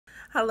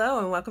Hello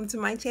and welcome to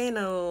my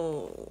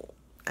channel.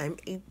 I'm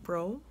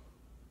April.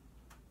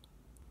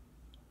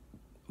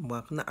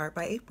 Welcome to Art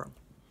by April.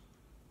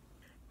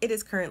 It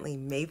is currently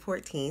May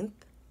 14th.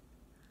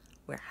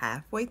 We're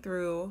halfway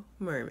through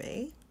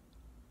MerMay.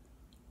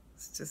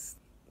 It's just,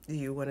 do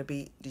you want to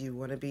be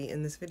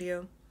in this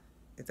video?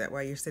 Is that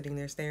why you're sitting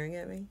there staring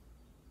at me?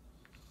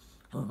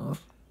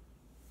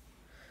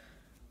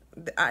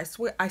 I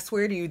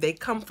swear to you, they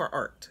come for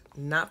art,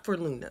 not for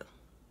Luna.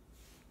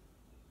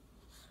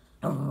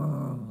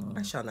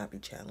 I shall not be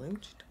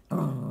challenged. Who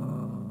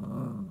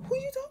are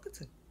you talking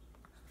to?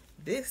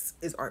 This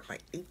is Art by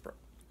April,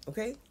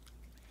 okay?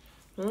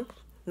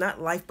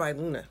 Not Life by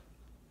Luna.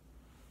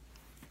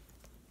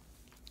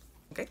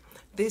 Okay,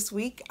 this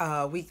week,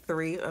 week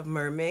 3 of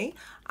MerMay,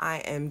 I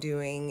am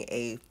doing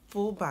a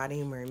full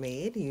body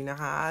mermaid. You know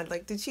how I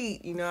like to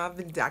cheat. You know,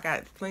 I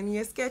got plenty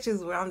of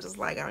sketches where I'm just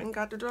like, I ain't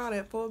got to draw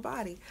that full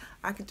body.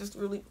 I could just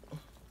really.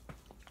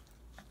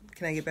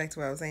 Can I get back to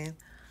what I was saying?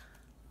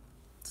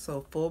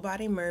 So full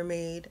body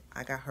mermaid,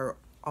 I got her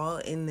all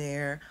in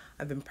there.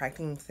 I've been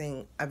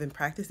practicing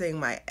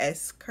my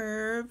S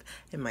curve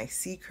and my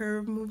C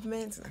curve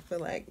movements, and I feel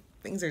like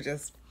things are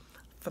just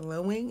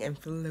flowing and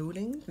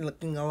floating,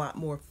 looking a lot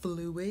more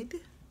fluid.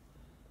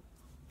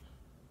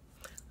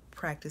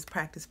 Practice,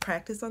 practice,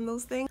 practice on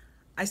those things.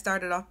 I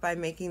started off by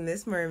making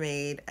this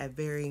mermaid a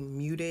very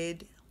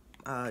muted,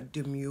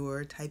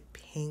 demure type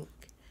pink,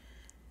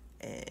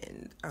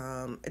 and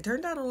it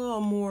turned out a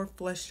little more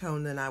flesh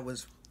tone than I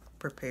was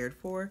prepared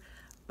for,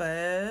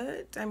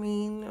 but I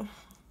mean,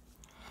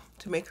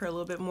 to make her a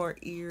little bit more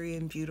eerie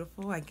and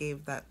beautiful, I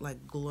gave that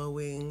like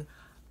glowing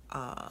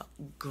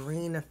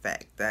green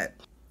effect that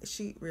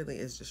she really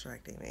is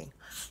distracting me.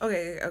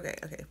 Okay,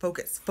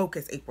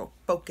 focus, April,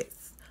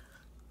 focus.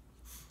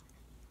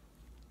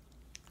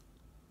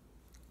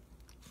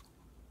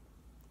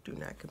 Do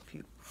not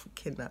compute.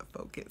 Cannot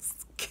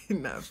focus.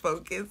 Cannot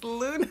focus.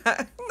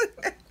 Luna.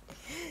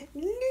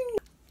 Luna.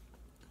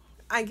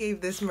 I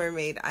gave this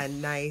mermaid a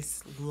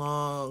nice,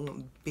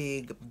 long,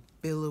 big,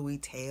 billowy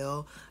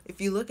tail. If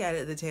you look at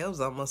it, the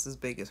tail's almost as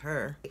big as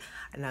her.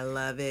 And I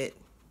love it.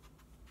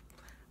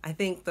 I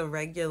think the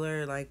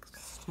regular, like,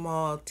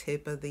 small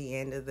tip of the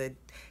end of the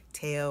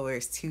tail where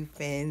it's 2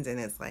 fins and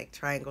it's like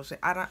triangle shape.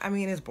 I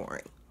mean, it's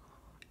boring.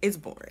 It's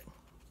boring.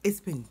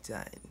 It's been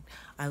done.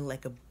 I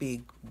like a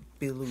big,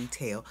 billowy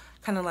tail.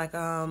 Kind of like,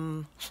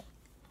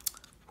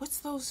 what's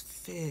those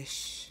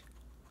fish?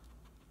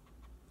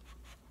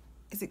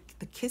 Is it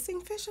the kissing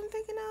fish I'm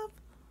thinking of?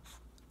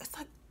 It's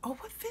like, oh,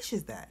 what fish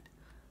is that?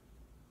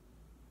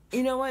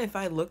 You know what? If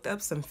I looked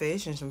up some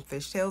fish and some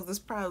fishtails, this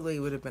probably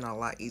would have been a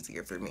lot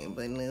easier for me.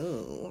 But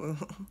no,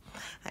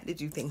 I had to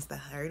do things the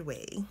hard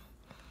way.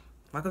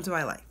 Welcome to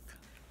my life.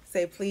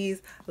 Say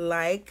please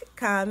like,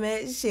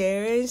 comment,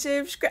 share, and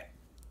subscribe.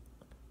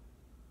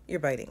 You're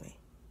biting me.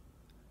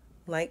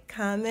 Like,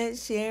 comment,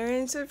 share,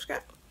 and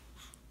subscribe.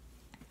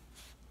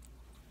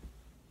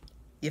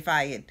 You're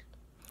fired.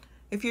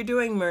 If you're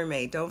doing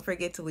MerMay, don't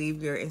forget to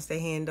leave your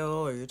Insta handle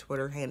or your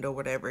Twitter handle,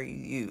 whatever you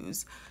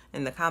use,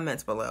 in the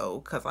comments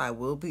below, because I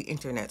will be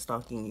internet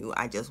stalking you.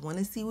 I just want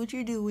to see what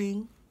you're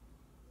doing,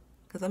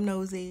 because I'm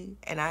nosy,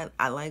 and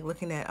I like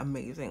looking at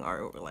amazing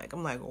art. Like,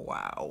 I'm like,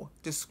 wow.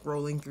 Just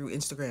scrolling through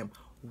Instagram.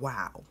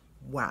 Wow.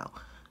 Wow.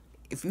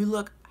 If you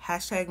look,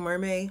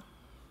 #MerMay.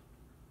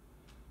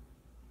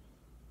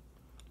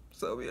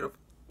 So beautiful.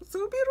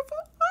 So beautiful.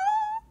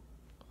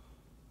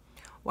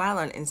 While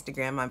on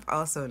Instagram, I've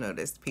also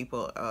noticed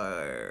people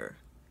are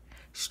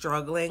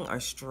struggling or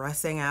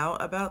stressing out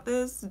about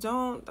this.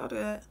 Don't do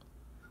that.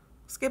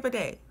 Skip a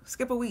day.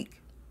 Skip a week.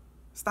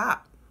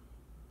 Stop.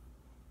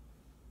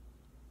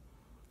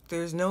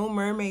 There's no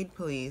mermaid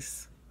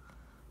police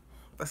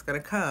that's gonna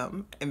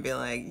come and be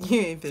like,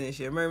 you ain't finished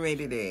your mermaid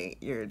today.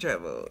 You're in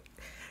trouble.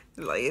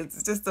 Like,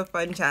 it's just a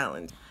fun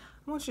challenge.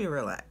 I want you to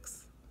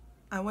relax.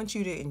 I want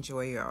you to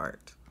enjoy your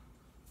art.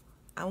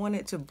 I want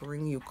it to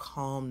bring you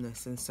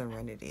calmness and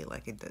serenity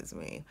like it does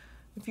me.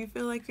 If you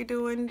feel like you're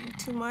doing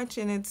too much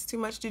and it's too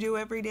much to do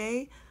every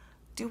day,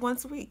 do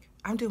once a week.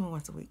 I'm doing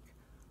once a week.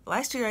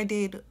 Last year I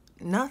did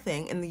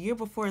nothing, and the year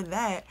before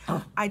that,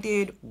 I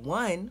did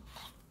 1.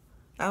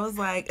 I was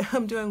like,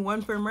 I'm doing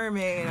 1 for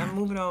MerMay and I'm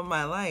moving on with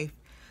my life.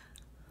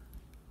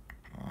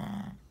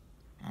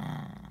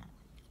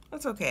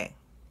 That's okay.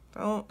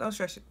 Don't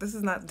stress it. This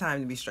is not the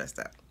time to be stressed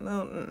out.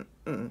 No,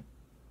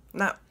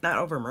 not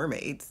over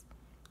mermaids.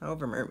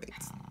 Over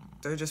mermaids.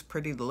 They're just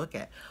pretty to look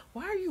at.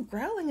 Why are you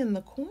growling in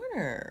the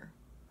corner?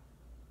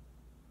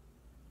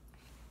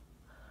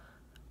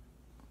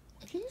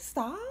 Can you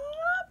stop?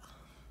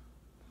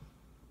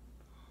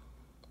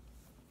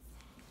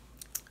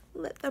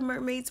 Let the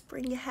mermaids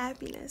bring you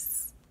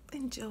happiness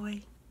and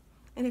joy.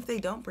 And if they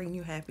don't bring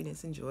you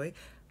happiness and joy,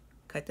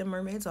 cut the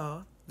mermaids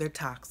off. They're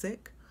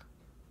toxic.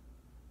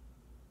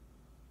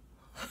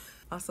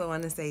 Also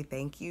want to say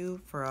thank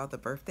you for all the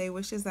birthday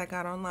wishes I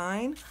got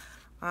online.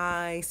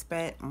 I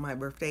spent my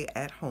birthday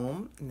at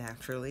home,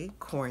 naturally,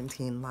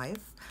 quarantine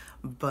life,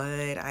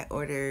 but I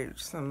ordered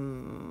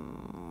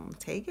some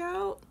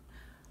takeout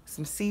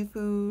some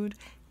seafood,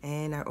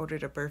 and I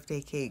ordered a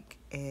birthday cake,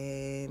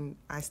 and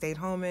I stayed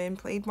home and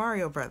played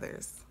Mario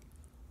Brothers.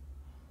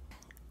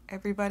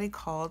 Everybody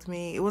called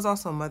me. It was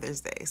also Mother's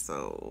Day,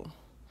 so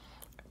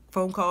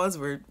phone calls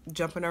were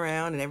jumping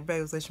around and everybody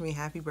was wishing me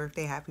happy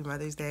birthday, happy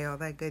Mother's Day, all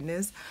that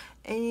goodness.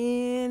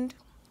 And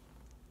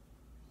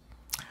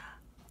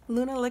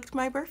Luna licked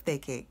my birthday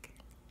cake.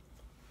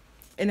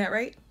 Isn't that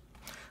right?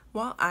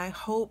 Well, I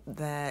hope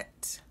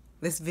that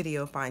this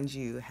video finds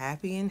you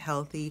happy and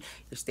healthy.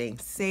 You're staying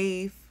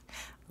safe.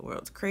 The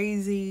world's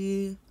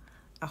crazy.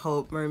 I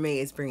hope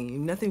MerMay is bringing you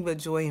nothing but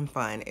joy and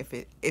fun. If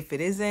it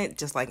isn't,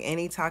 just like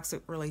any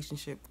toxic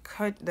relationship,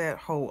 cut that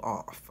hoe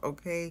off,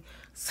 okay?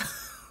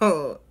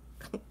 So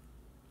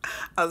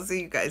I'll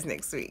see you guys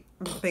next week.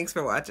 Thanks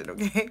for watching,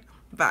 okay?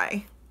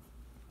 Bye.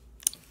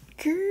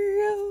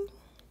 Girl,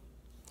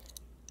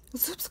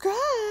 subscribe.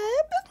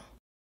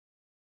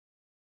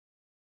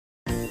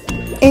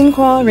 In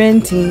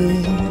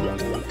quarantine,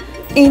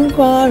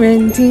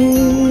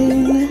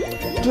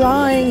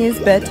 drawing is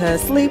better,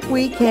 sleep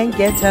we can't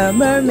get a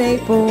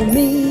MerMay for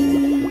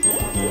me.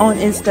 On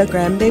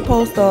Instagram they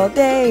post all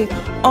day,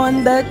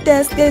 on the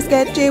desk they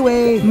sketchy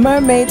way.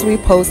 Mermaids we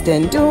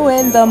postin',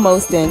 doing the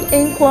most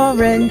in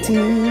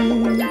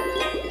quarantine.